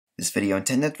This video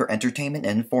intended for entertainment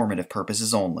and informative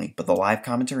purposes only, but the live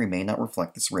commentary may not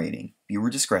reflect this rating.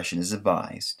 Viewer discretion is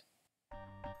advised.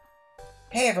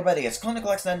 Hey everybody, it's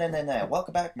ClinicalX999.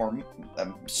 Welcome back more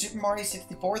Super Mario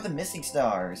 64 The Missing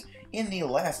Stars. In the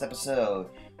last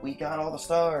episode, we got all the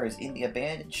stars in the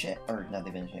abandoned ship, or not the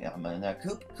abandoned ship, in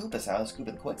Koopa's house, Koopa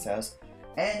the Quick's house.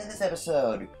 And in this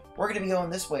episode, we're going to be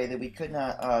going this way that we could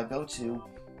not go to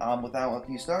without a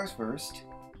few stars first.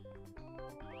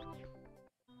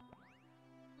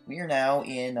 We are now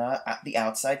in the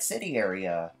outside city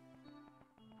area.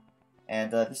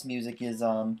 And this music is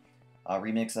a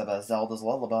remix of Zelda's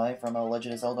Lullaby from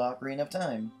Legend of Zelda Ocarina of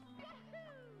Time.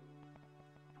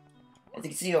 As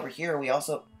you can see over here, we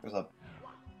also... There's a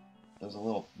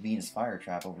little Venus fire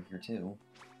trap over here, too.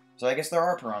 So I guess there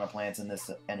are piranha plants in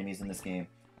this... enemies in this game.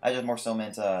 I just more so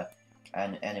meant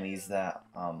enemies that,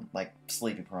 like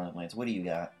sleepy piranha plants. What do you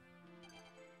got?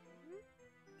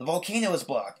 The volcano is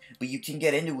blocked, but you can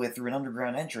get into it through an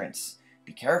underground entrance.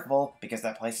 Be careful, because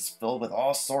that place is filled with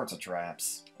all sorts of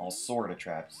traps. All sort of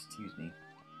traps, excuse me.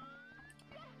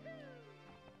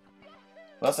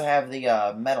 We also have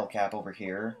the metal cap over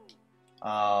here.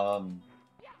 So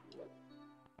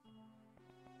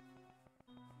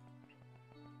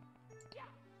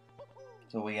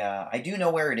we, I do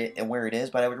know where it is,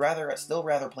 but I would still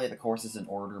rather play the courses in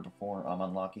order before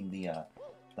unlocking the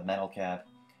metal cap.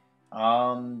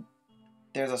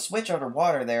 There's a switch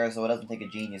underwater there, so it doesn't take a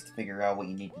genius to figure out what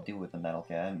you need to do with the metal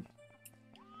cap.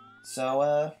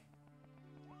 So,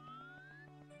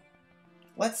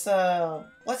 let's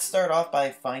start off by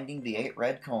finding the 8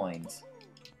 red coins.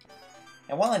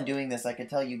 And while I'm doing this, I can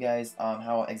tell you guys,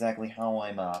 exactly how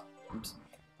I'm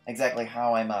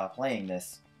playing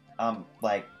this.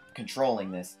 Like,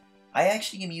 controlling this. I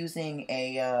actually am using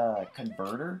a,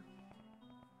 converter,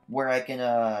 where I can,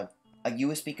 a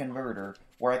USB converter,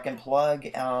 where I can plug,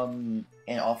 an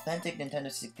authentic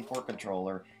Nintendo 64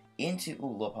 controller into,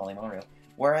 ooh, low poly Mario,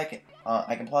 where I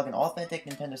can plug an authentic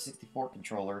Nintendo 64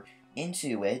 controller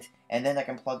into it, and then I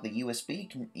can plug the USB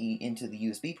into the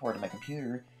USB port of my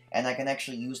computer, and I can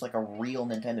actually use, like, a real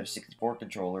Nintendo 64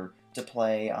 controller to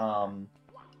play,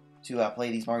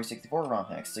 play these Mario 64 ROM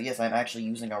hacks. So yes, I'm actually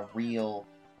using a real,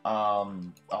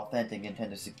 authentic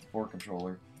Nintendo 64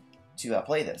 controller to,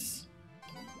 play this.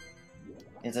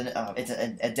 It's an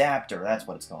adapter, that's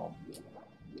what it's called.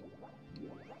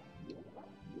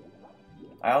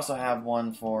 I also have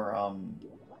one for,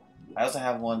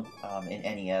 in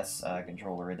NES,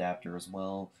 controller adapter as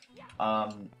well.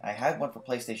 I had one for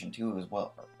PlayStation 2 as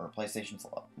well, or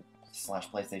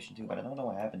PlayStation/PlayStation 2, but I don't know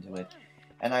what happened to it.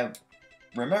 And I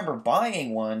remember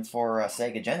buying one for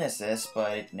Sega Genesis,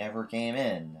 but it never came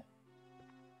in.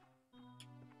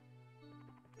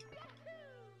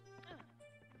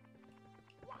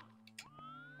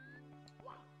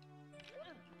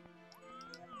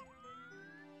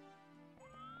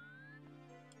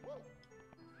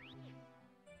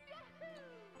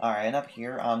 Alright, and up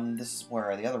here, this is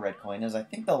where the other red coin is. I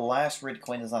think the last red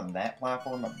coin is on that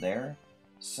platform up there.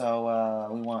 So,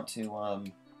 we want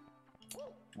to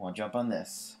jump on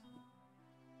this.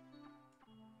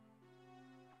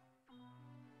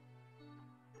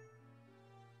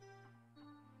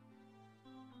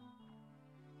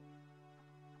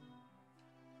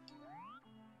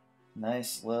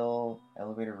 Nice little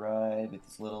elevator ride with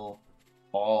these little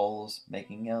balls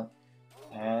making a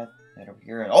path. Right over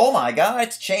here, and oh my god,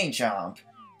 it's Chain Chomp!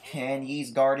 And he's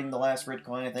guarding the last red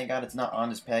coin, and thank god it's not on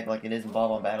his peg like it is in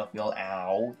Bob on Battlefield.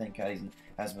 Ow! Thank god he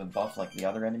hasn't been buffed like the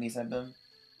other enemies have been.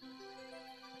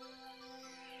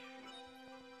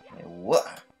 Okay,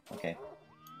 what? Okay.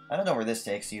 I don't know where this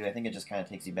takes you. I think it just kind of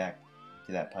takes you back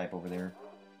to that pipe over there.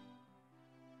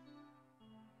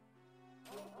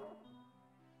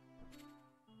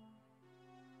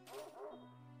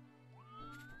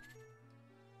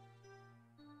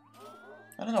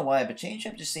 I don't know why, but Chain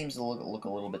Chomp just seems to look a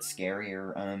little bit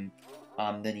scarier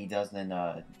than he does in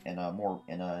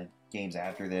games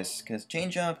after this. Because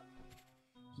Chain Chomp,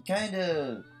 he kind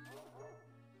of,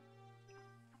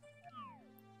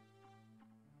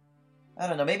 I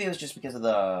don't know. Maybe it was just because of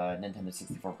the Nintendo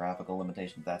 64 graphical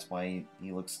limitations. That's why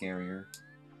he looks scarier.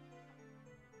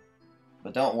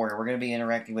 But don't worry, we're gonna be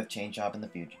interacting with Chain Chomp in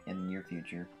the near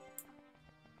future.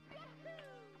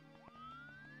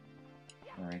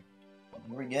 All right.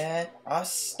 Here we get a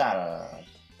star.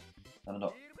 I don't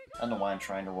know why I'm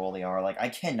trying to roll the R. Like, I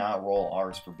cannot roll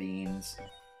R's for beans.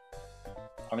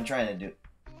 I've been trying to do...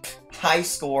 High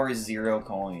score is 0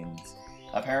 coins.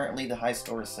 Apparently the high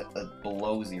score is set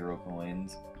below 0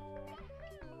 coins.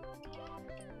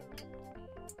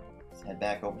 Let's head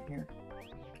back over here.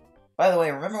 By the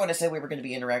way, remember when I said we were going to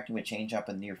be interacting with Chain Chomp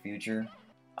in the near future?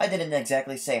 I didn't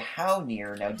exactly say how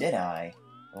near, now did I?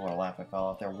 Oh, what a laugh I fell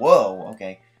out there. Whoa,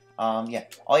 okay. Yeah,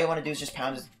 all you want to do is just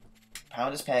pound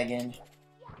his peg in.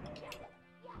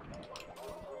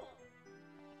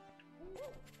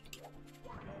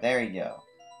 There you go.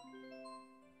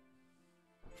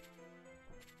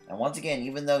 And once again,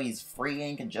 even though he's free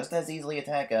and can just as easily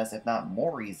attack us, if not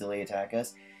more easily attack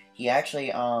us, he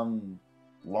actually,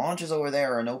 launches over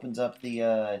there and opens up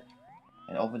the,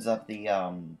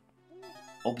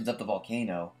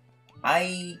 volcano.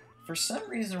 I, for some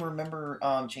reason, remember,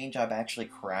 Chain Chomp actually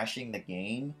crashing the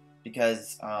game,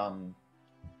 because I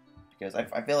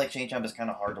feel like Chain Chomp is kind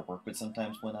of hard to work with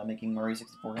sometimes when I'm making Mario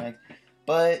 64 hacks,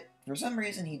 but for some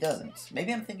reason he doesn't.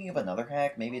 Maybe I'm thinking of another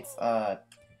hack, maybe it's,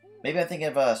 maybe I'm thinking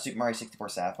of, Super Mario 64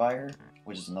 Sapphire,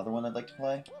 which is another one I'd like to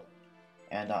play.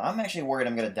 And, I'm actually worried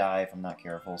I'm gonna die if I'm not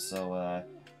careful, so,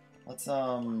 let's,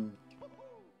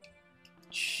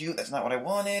 shoot, that's not what I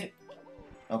wanted!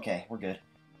 Okay, we're good.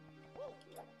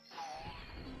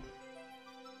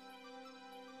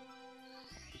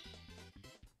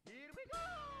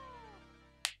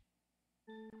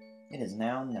 It is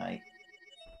now night.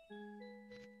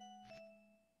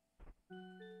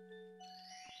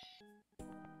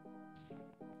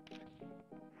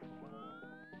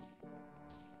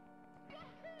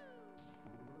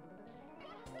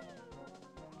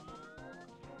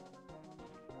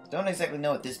 Don't exactly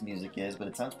know what this music is, but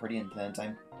it sounds pretty intense.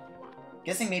 I'm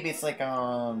guessing maybe it's like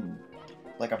a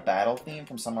battle theme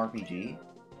from some RPG?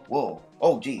 Whoa.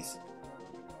 Oh, jeez.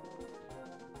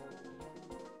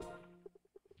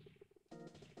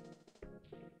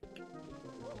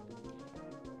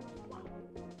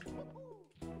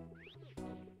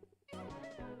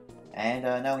 And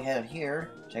now we head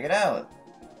here. Check it out.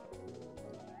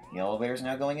 The elevator's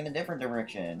now going in a different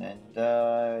direction,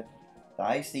 and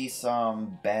I see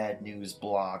some bad news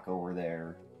block over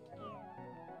there.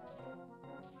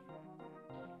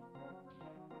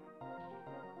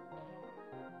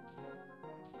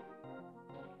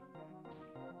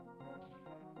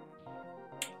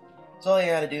 So all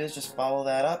you gotta do is just follow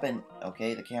that up, and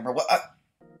okay, the camera. What?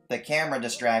 The camera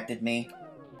distracted me.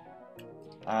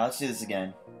 Let's do this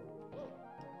again.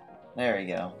 There we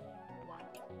go.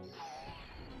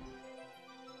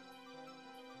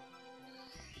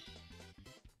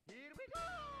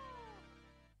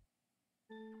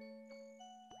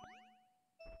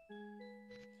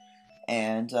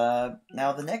 And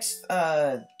now the next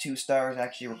 2 stars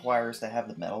actually require us to have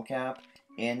the metal cap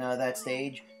in that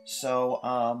stage. So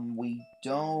we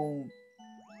don't.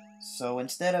 So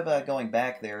instead of going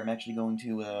back there, I'm actually going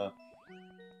to.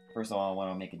 First of all, I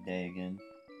want to make a day again,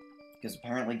 because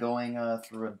apparently going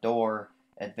through a door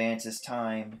advances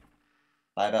time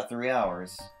by about 3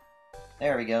 hours.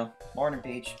 There we go. Morning,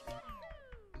 Peach.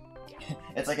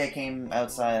 It's like I came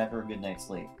outside after a good night's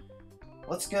sleep.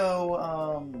 Let's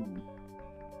go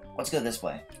this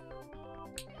way.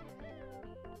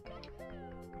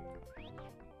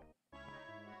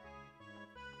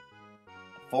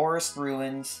 Forest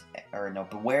ruins, or no,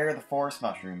 beware the forest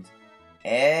mushrooms.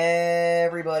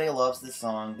 Everybody loves this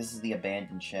song. This is the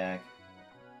abandoned shack.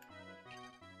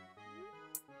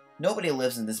 Nobody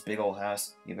lives in this big old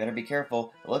house. You better be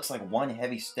careful. It looks like one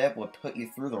heavy step would put you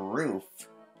through the roof.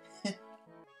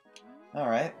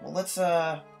 Alright, well let's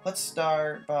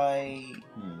start by...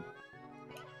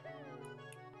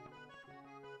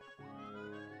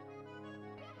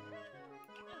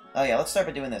 Oh yeah, let's start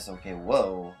by doing this. Okay,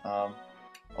 whoa.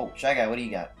 Oh, Shy Guy, what do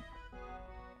you got?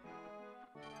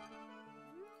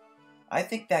 I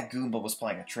think that Goomba was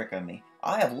playing a trick on me.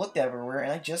 I have looked everywhere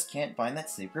and I just can't find that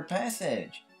secret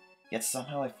passage. Yet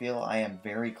somehow I feel I am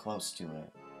very close to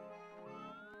it.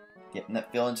 Getting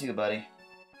that feeling too, buddy.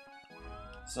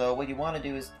 So what you want to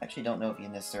do is, actually don't know if you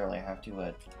necessarily have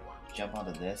to jump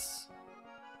onto this.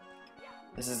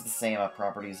 This is the same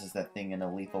properties as that thing in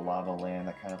a Lethal Lava Land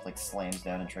that kind of like slams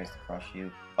down and tries to crush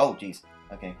you. Oh, jeez.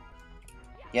 Okay.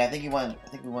 Yeah, I think we want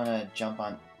to jump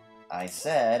on. I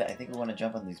think we want to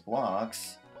jump on these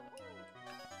blocks.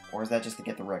 Or is that just to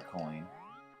get the red coin?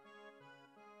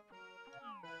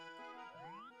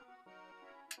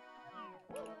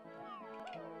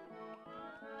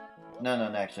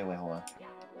 No, actually, wait, hold on.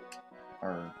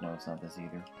 Or, no, it's not this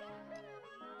either.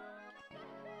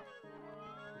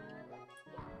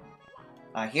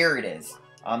 Here it is.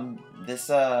 This,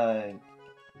 where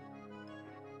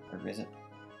is it?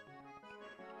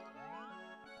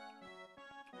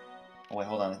 Oh, wait,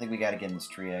 hold on. I think we gotta get in this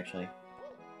tree, actually.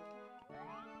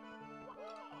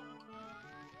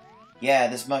 Yeah,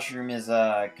 this mushroom is,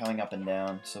 coming up and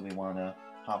down, so we wanna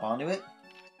hop onto it.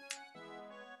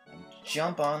 And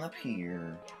jump on up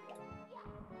here.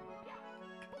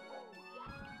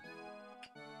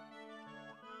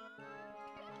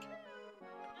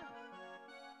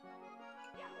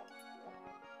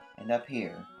 And up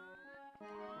here.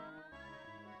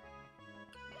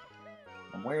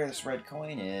 And where this red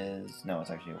coin is... No, it's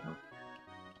actually over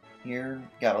here.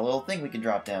 Got a little thing we can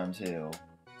drop down to.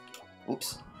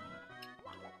 Oops.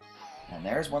 And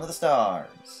there's one of the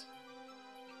stars.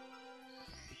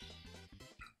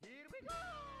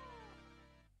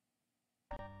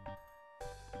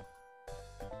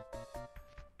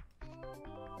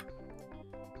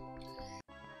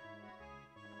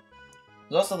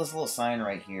 There's also this little sign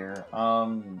right here.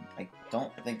 I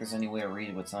don't think there's any way to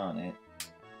read what's on it.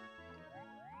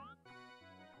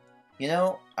 You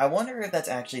know, I wonder if that's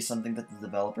actually something that the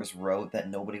developers wrote that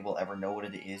nobody will ever know what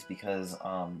it is because,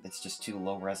 it's just too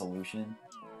low resolution.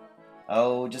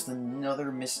 Oh, just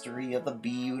another mystery of the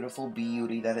beautiful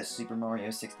beauty that is Super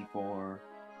Mario 64.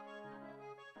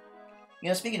 You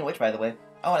know, speaking of which, by the way,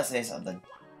 I want to say something.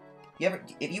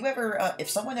 If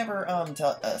someone ever,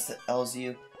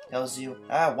 tells you,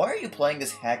 why are you playing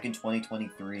this hack in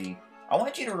 2023? I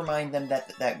want you to remind them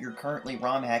that you're currently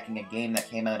ROM hacking a game that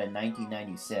came out in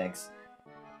 1996.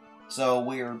 So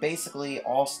we're basically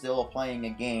all still playing a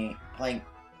game, playing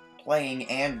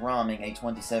and ROMing a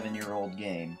 27-year-old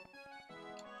game.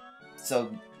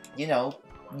 So, you know,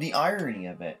 the irony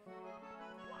of it.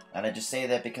 And I just say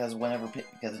that because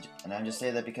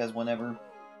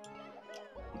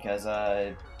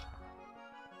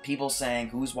people saying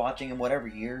who's watching and whatever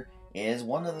year is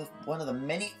one of the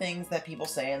many things that people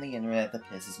say on the internet that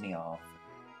pisses me off.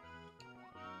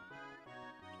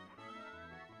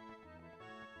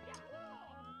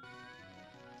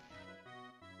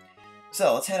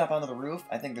 So let's head up onto the roof.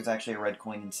 I think there's actually a red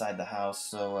coin inside the house,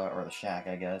 so or the shack,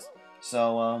 I guess.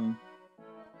 So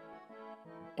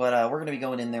but we're gonna be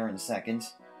going in there in a second.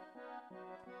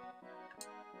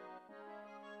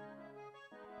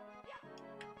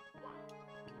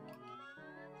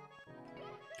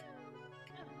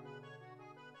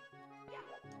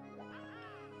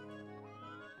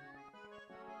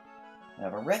 I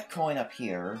have a red coin up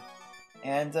here,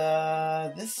 and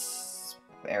this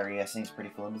area seems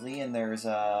pretty flimsy, and there's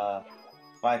 5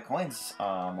 coins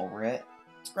over it.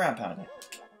 Let's ground pound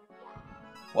it.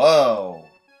 Whoa!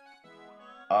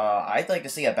 I'd like to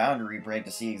see a boundary break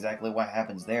to see exactly what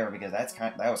happens there, because that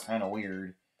was kind of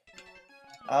weird.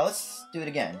 Let's do it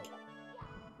again.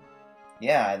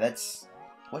 Yeah, that's...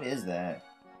 What is that?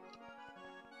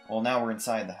 Well, now we're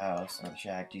inside the house, or the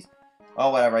shack, jeez. Oh,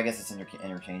 whatever, I guess it's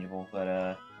interchangeable,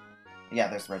 but, yeah,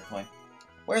 there's the red coin.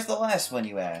 Where's the last one,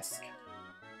 you ask?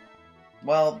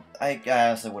 Well, I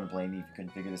honestly wouldn't blame you if you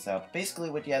couldn't figure this out. But basically,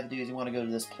 what you have to do is you want to go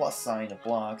to this plus sign of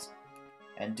blocks,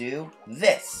 and do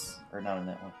this! Or not on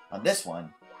that one. On this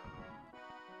one.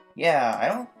 Yeah, I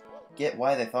don't get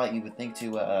why they thought you would think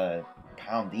to,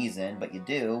 pound these in, but you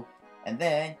do. And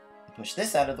then, you push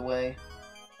this out of the way,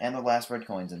 and the last red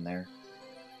coin's in there.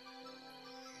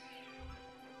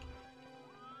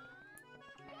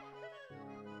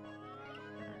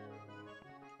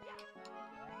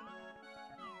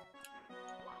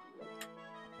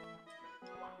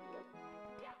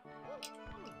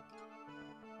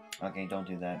 Okay, don't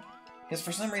do that. Because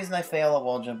for some reason I fail at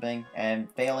wall jumping, and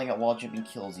failing at wall jumping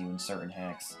kills you in certain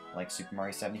hacks, like Super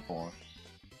Mario 74.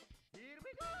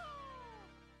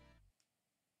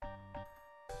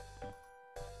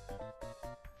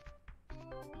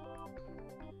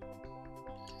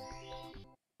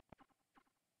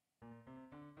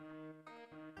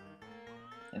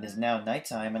 It is now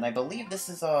nighttime, and I believe this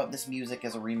music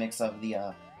is a remix of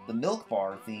the Milk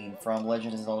Bar theme from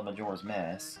Legend of Zelda Majora's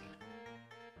Mask.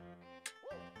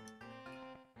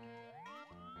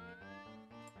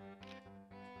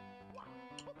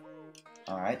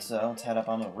 Alright, so let's head up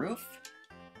on the roof.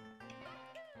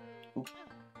 Oop.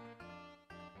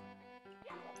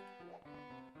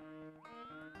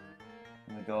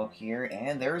 I'm gonna go up here,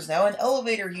 and there's now an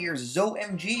elevator here!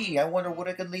 ZOMG! I wonder what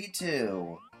it could lead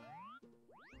to!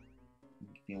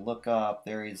 If you look up,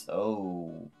 there's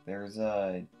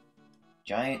a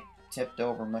giant tipped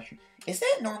over mushroom. Is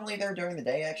that normally there during the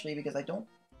day, actually? Because I don't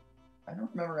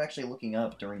remember actually looking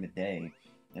up during the day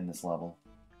in this level.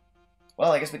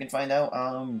 Well, I guess we can find out,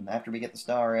 after we get the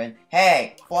star in.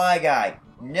 Hey! Fly Guy!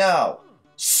 No!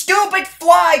 Stupid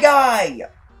Fly Guy!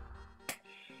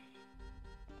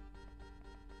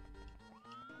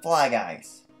 Fly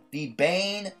Guys. The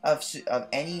bane of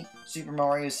any Super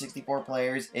Mario 64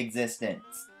 player's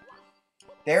existence.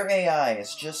 Their AI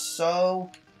is just so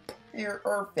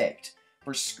perfect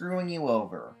for screwing you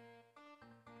over.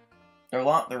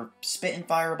 They're spitting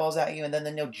fireballs at you, and then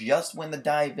they know just when to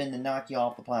dive in to knock you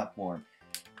off the platform.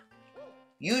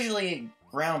 Usually,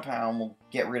 ground pound will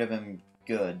get rid of him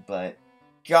good, but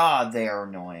God, they are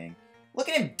annoying. Look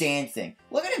at him dancing.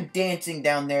 Look at him dancing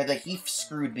down there that he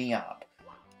screwed me up.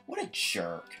 What a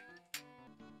jerk.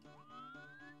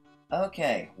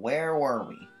 Okay, where were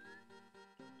we?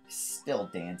 Still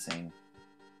dancing.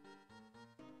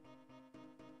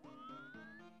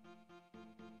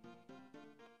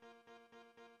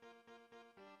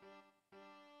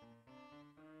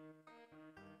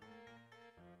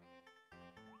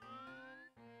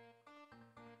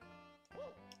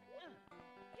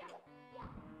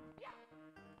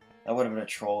 That would have been a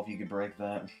troll if you could break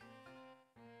that.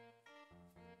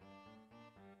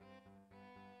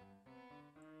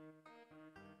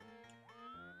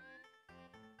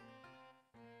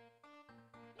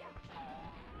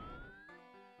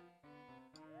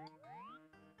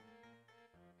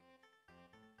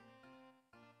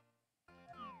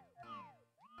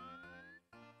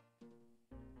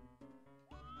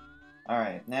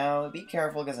 Alright, now be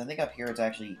careful, because I think up here it's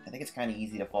actually, I think it's kind of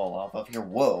easy to fall off up here.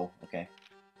 Whoa, okay.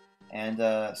 And,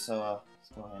 let's go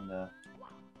ahead and,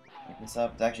 pick this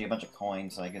up. It's actually a bunch of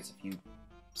coins, so I guess if you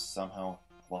somehow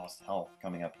lost health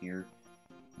coming up here,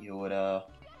 you would,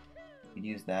 you'd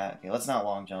use that. Okay, let's not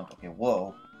long jump. Okay,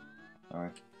 whoa.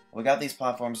 Alright. We got these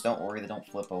platforms, don't worry, they don't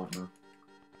flip over.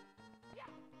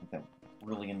 That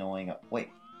really annoying. Wait,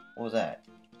 what was that?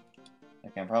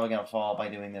 Okay, I'm probably gonna fall by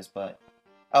doing this, but...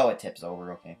 Oh, it tips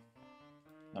over, okay.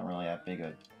 Not really that big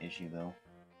an issue, though.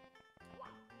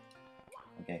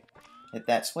 Okay, hit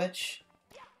that switch,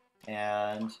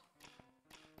 and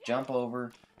jump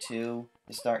over to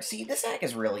the start. See, this hack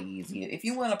is really easy. If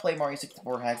you want to play Mario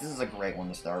 64 hacks, this is a great one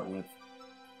to start with.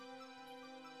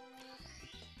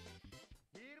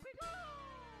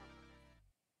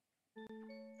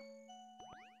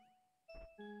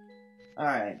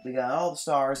 Alright, we got all the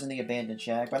stars in the abandoned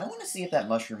shack, but I want to see if that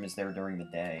mushroom is there during the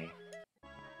day.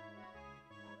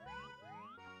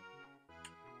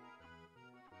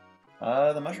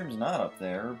 The mushroom's not up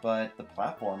there, but the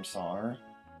platforms are.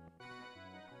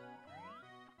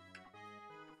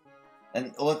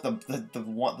 And look,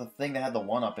 the thing that had the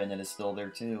 1-up in it is still there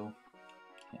too.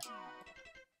 Yeah.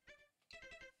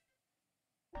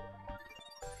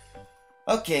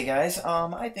 Okay, guys,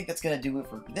 I think that's gonna do it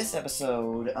for this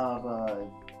episode of,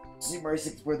 Super Mario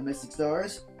 64 The Missing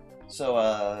Stars.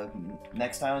 So,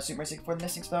 next time on Super Mario 64 The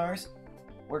Missing Stars,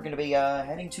 we're gonna be,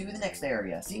 heading to the next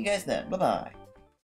area. See you guys then. Bye-bye.